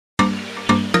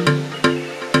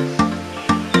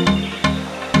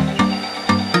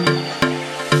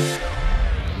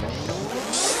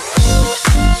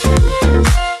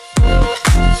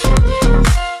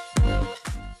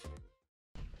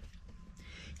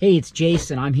Hey, it's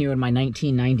Jason. I'm here in my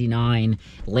 1999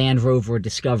 Land Rover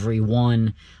Discovery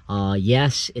 1.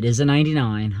 Yes, it is a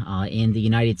 99. In the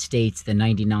United States, the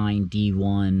 99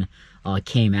 D1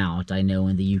 came out. I know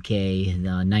in the UK,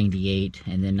 the 98,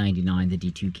 and then 99, the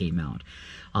D2 came out.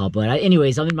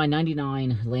 Anyways, I'm in my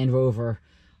 99 Land Rover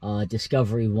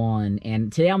Discovery 1,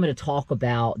 and today I'm going to talk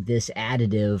about this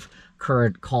additive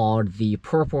called the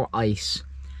Purple Ice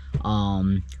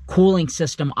Cooling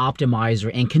System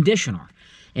Optimizer and Conditioner.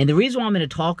 And the reason why I'm going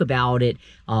to talk about it,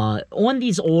 on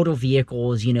these older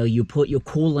vehicles, you know, you put your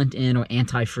coolant in, or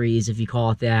antifreeze if you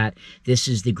call it that. This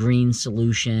is the green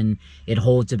solution. It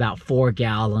holds about 4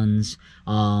 gallons.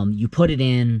 You put it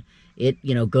in, it,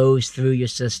 you know, goes through your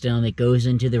system, it goes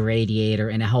into the radiator,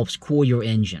 and it helps cool your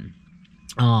engine.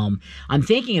 I'm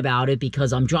thinking about it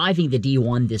because I'm driving the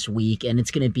D1 this week, and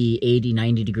it's going to be 80,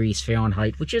 90 degrees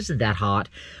Fahrenheit, which isn't that hot,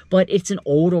 but it's an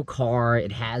older car.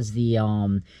 It has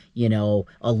the, you know,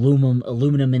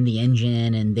 aluminum in the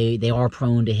engine, and they are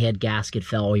prone to head gasket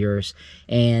failures.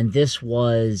 And this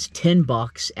was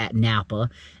 $10 at Napa.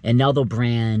 Another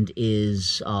brand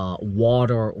is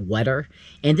Water Wetter.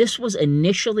 And this was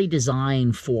initially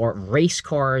designed for race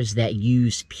cars that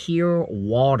use pure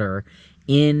water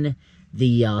in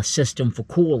the system for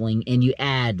cooling, and you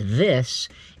add this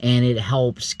and it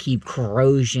helps keep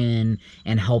corrosion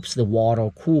and helps the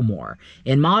water cool more.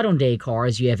 In modern day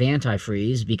cars, you have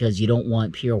antifreeze because you don't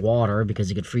want pure water because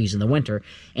it could freeze in the winter,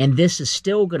 and this is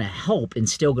still going to help and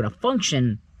still going to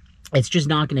function. It's just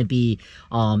not going to be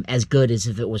as good as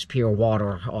if it was pure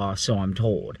water, so I'm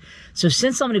told. So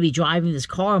since I'm going to be driving this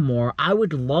car more, I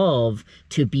would love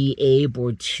to be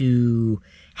able to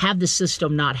have the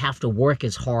system not have to work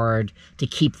as hard to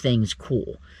keep things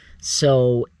cool.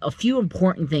 So a few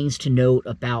important things to note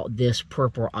about this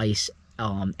Purple Ice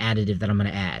additive that I'm going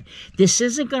to add. This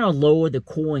isn't going to lower the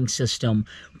cooling system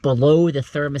below the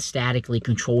thermostatically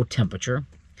controlled temperature.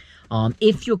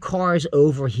 If your car is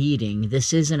overheating,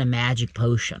 this isn't a magic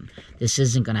potion. This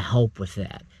isn't going to help with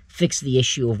that. Fix the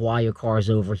issue of why your car is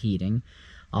overheating.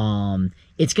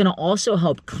 It's going to also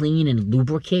help clean and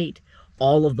lubricate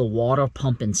all of the water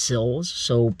pump and sills.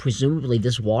 So presumably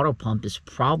this water pump is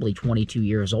probably 22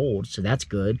 years old, so that's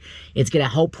good. It's going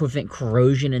to help prevent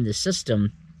corrosion in the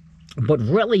system. But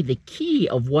really the key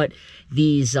of what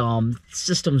these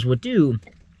systems would do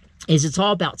is it's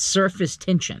all about surface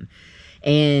tension.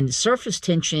 And surface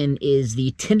tension is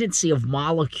the tendency of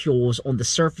molecules on the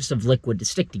surface of liquid to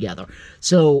stick together.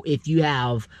 So if you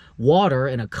have water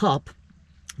in a cup,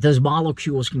 those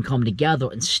molecules can come together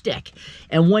and stick.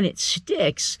 And when it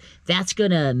sticks, that's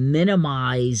going to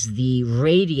minimize the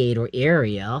radiator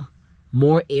area,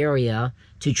 more area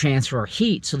to transfer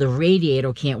heat, so the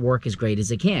radiator can't work as great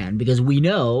as it can, because we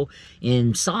know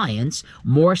in science,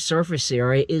 more surface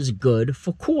area is good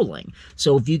for cooling.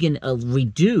 So if you can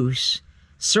reduce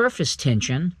surface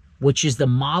tension, which is the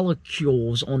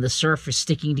molecules on the surface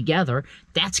sticking together,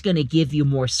 that's going to give you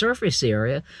more surface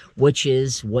area, which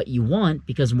is what you want,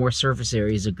 because more surface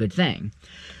area is a good thing.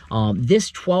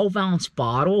 This 12-ounce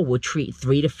bottle will treat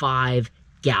 3 to 5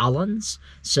 gallons,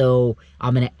 so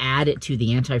I'm going to add it to the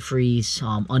antifreeze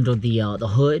under the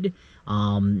hood.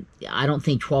 I don't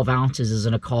think 12 ounces is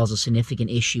going to cause a significant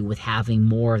issue with having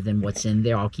more than what's in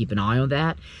there. I'll keep an eye on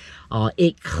that.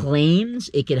 It claims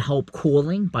it can help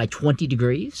cooling by 20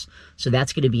 degrees, so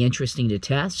that's going to be interesting to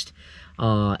test.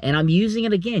 And I'm using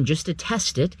it again just to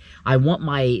test it. I want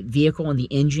my vehicle and the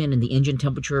engine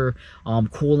temperature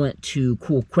coolant to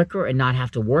cool quicker and not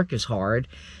have to work as hard.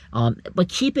 But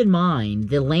keep in mind,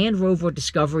 the Land Rover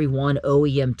Discovery 1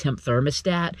 OEM temp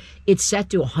thermostat, it's set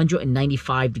to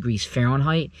 195 degrees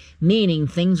Fahrenheit, meaning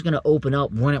things are going to open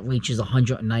up when it reaches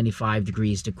 195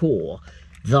 degrees to cool.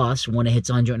 Thus, when it hits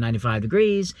 195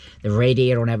 degrees, the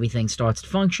radiator and everything starts to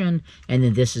function, and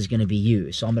then this is going to be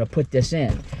used. So I'm going to put this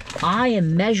in. I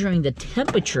am measuring the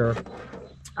temperature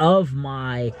of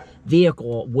my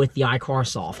vehicle with the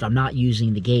iCarSoft. I'm not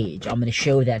using the gauge. I'm going to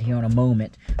show that here in a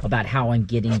moment about how I'm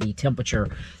getting the temperature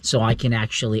so I can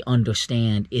actually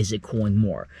understand, is it cooling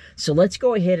more. So let's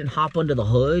go ahead and hop under the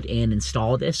hood and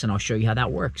install this, and I'll show you how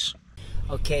that works.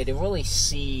 Okay, to really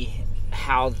see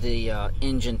how the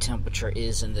engine temperature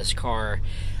is in this car,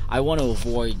 I want to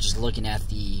avoid just looking at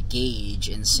the gauge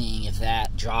and seeing if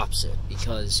that drops it,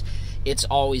 because it's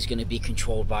always going to be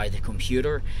controlled by the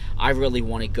computer. I really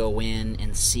want to go in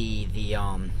and see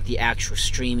the actual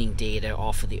streaming data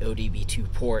off of the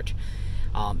OBD2 port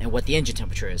and what the engine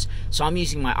temperature is. So I'm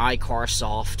using my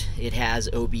iCarSoft. It has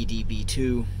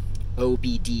OBD2 on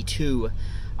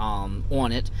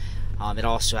it. It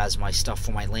also has my stuff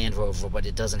for my Land Rover, but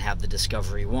it doesn't have the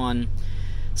Discovery 1.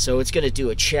 So it's going to do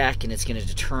a check, and it's going to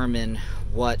determine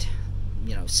what,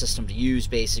 you know, system to use.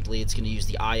 Basically, it's going to use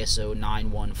the ISO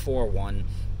 9141.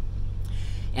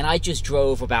 And I just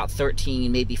drove about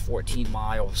 13, maybe 14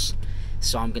 miles.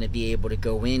 So I'm going to be able to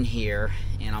go in here,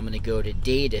 and I'm going to go to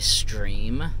data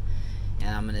stream, and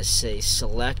I'm going to say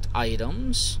select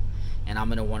items, and I'm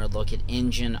going to want to look at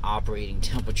engine operating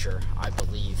temperature, I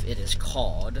believe it is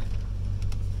called.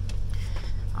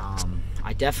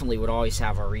 I definitely would always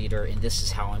have a reader, and this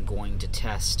is how I'm going to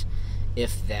test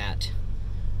if that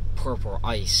purple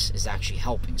ice is actually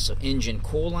helping. So engine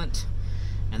coolant,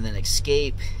 and then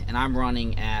escape, and I'm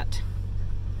running at,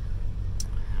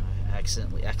 I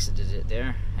accidentally exited it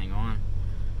there, hang on.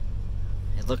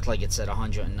 It looked like it's at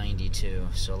 192,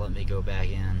 so let me go back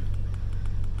in.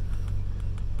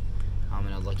 I'm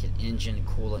going to look at engine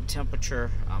coolant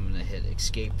temperature. I'm going to hit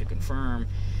escape to confirm.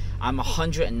 I'm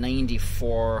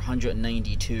 194,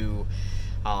 192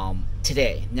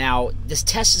 today. Now, this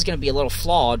test is going to be a little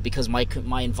flawed because my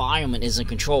environment isn't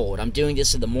controlled. I'm doing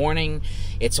this in the morning.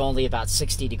 It's only about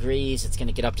 60 degrees. It's going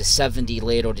to get up to 70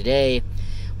 later today.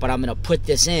 But I'm going to put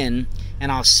this in,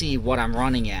 and I'll see what I'm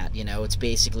running at. You know, it's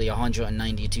basically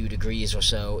 192 degrees or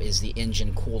so is the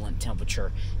engine coolant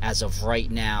temperature as of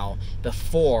right now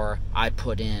before I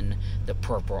put in the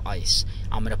purple ice.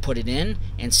 I'm going to put it in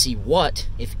and see what,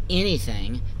 if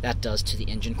anything, that does to the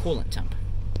engine coolant temp.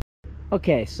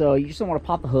 Okay, so you just don't want to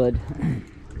pop the hood.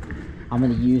 I'm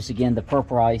going to use, again, the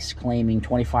purple ice, claiming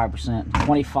 25%,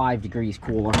 25 degrees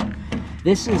cooler.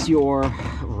 This is your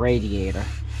radiator.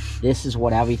 This is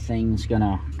what everything's going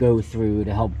to go through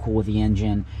to help cool the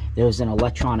engine. There's an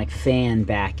electronic fan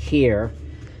back here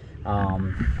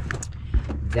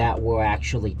that will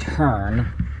actually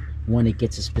turn when it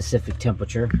gets a specific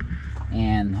temperature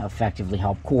and effectively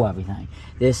help cool everything.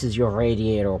 This is your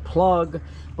radiator plug,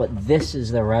 but this is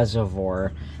the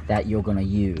reservoir that you're going to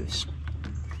use.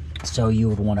 So you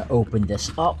would want to open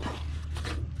this up.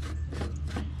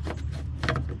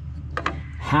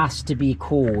 Has to be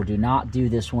cool. Do not do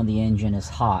this when the engine is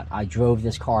hot. I drove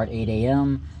this car at 8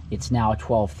 a.m. It's now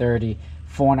 12:30.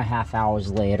 4.5 hours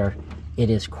later, it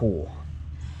is cool.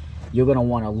 You're going to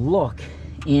want to look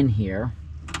in here,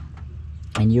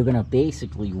 and you're going to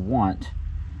basically want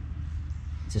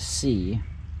to see,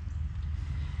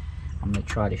 I'm going to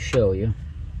try to show you,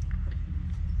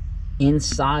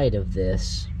 inside of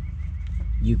this,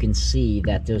 you can see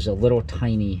that there's a little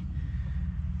tiny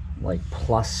like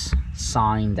plus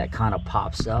sign that kind of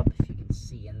pops up. If you can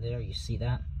see in there, you see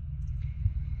that?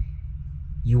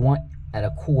 You want, at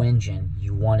a cool engine,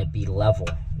 you want to be level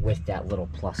with that little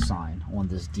plus sign on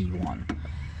this D1.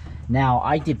 Now,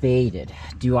 I debated,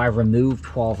 do I remove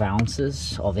 12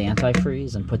 ounces of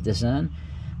antifreeze and put this in?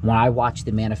 When I watched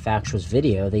the manufacturer's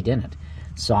video, they didn't.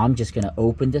 So I'm just going to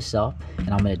open this up, and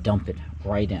I'm going to dump it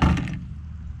right in.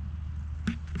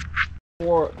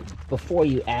 Before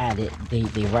you add it,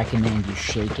 they recommend you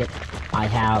shake it. I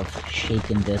have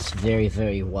shaken this very,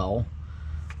 very well.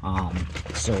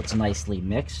 So it's nicely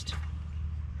mixed.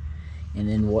 And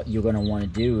then what you're going to want to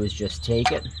do is just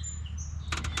take it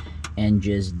and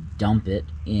just dump it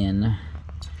in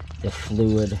the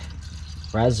fluid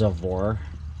reservoir.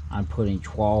 I'm putting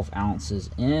 12 ounces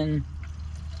in.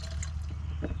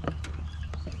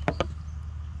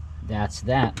 That's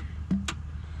that.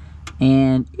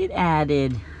 And it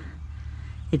added,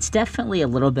 it's definitely a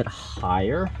little bit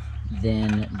higher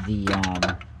than the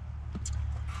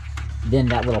than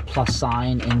that little plus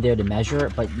sign in there to measure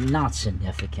it, but not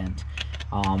significant.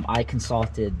 I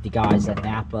consulted the guys at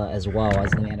Napa as well as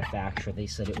the manufacturer. They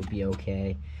said it would be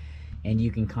okay. And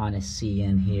you can kind of see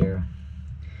in here,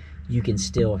 you can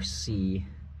still see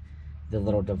the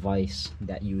little device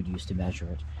that you would use to measure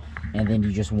it. And then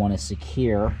you just want to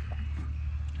secure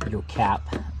your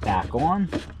cap back on,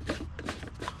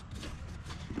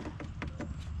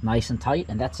 nice and tight,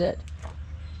 and that's it.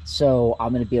 So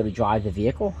I'm going to be able to drive the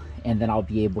vehicle, and then I'll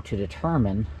be able to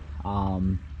determine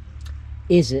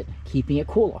is it keeping it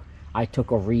cooler. I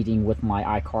took a reading with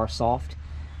my iCarSoft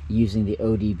using the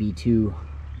ODB2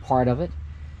 part of it,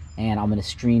 and I'm going to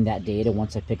stream that data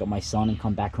once I pick up my son and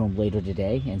come back home later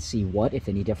today and see what, if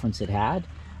any, difference it had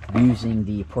using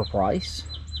the purple ice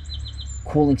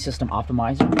cooling system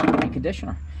optimizer and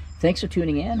conditioner. Thanks for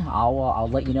tuning in. I'll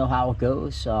let you know how it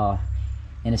goes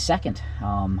in a second.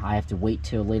 I have to wait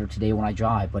till later today when I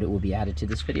drive, but it will be added to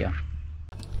this video.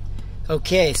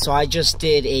 Okay, so I just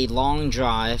did a long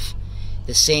drive,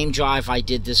 the same drive I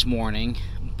did this morning,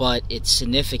 but it's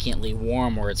significantly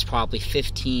warmer. It's probably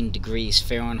 15 degrees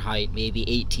Fahrenheit, maybe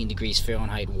 18 degrees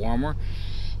Fahrenheit warmer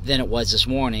than it was this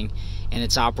morning, and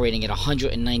it's operating at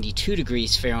 192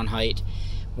 degrees Fahrenheit,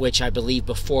 which I believe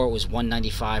before it was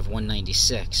 195,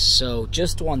 196. So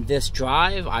just on this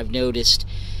drive, I've noticed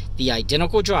the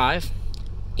identical drive,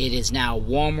 it is now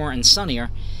warmer and sunnier.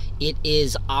 It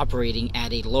is operating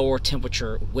at a lower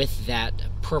temperature with that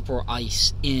purple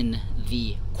ice in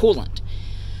the coolant.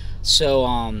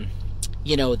 So,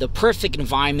 you know, the perfect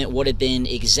environment would have been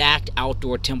exact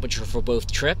outdoor temperature for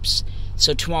both trips.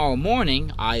 So tomorrow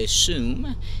morning, I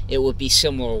assume it would be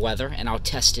similar weather, and I'll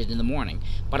test it in the morning.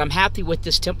 But I'm happy with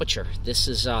this temperature. This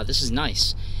is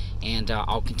nice, and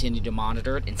I'll continue to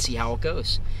monitor it and see how it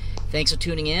goes. Thanks for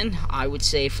tuning in. I would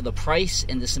say for the price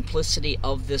and the simplicity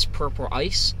of this purple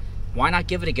ice, why not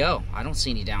give it a go? I don't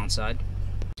see any downside.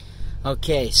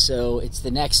 Okay, so it's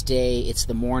the next day, it's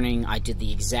the morning. I did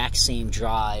the exact same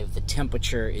drive. The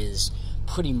temperature is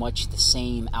pretty much the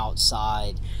same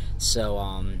outside.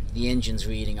 So the engine's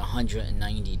reading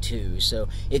 192. So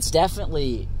it's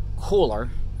definitely cooler.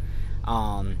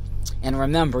 And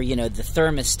remember, you know, the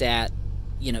thermostat,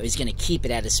 you know, is going to keep it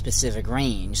at a specific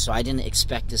range. So I didn't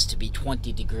expect this to be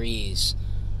 20 degrees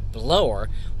below.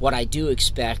 What I do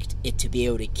expect it to be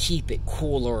able to keep it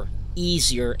cooler,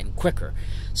 easier, and quicker.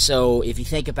 So if you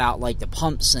think about like the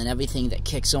pumps and everything that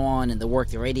kicks on and the work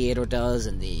the radiator does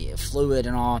and the fluid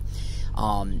and all,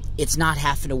 it's not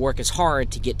having to work as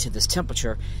hard to get to this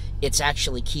temperature. It's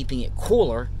actually keeping it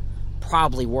cooler,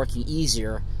 probably working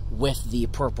easier with the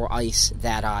purple ice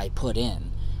that I put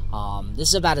in. This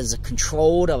is about as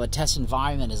controlled of a test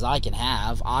environment as I can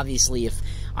have. Obviously, if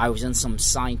I was in some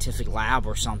scientific lab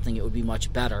or something, it would be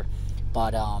much better.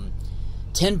 But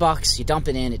 $10, you dump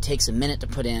it in, it takes a minute to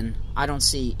put in. I don't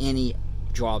see any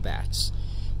drawbacks.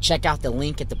 Check out the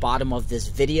link at the bottom of this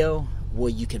video where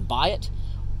you can buy it,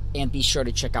 and be sure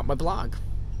to check out my blog.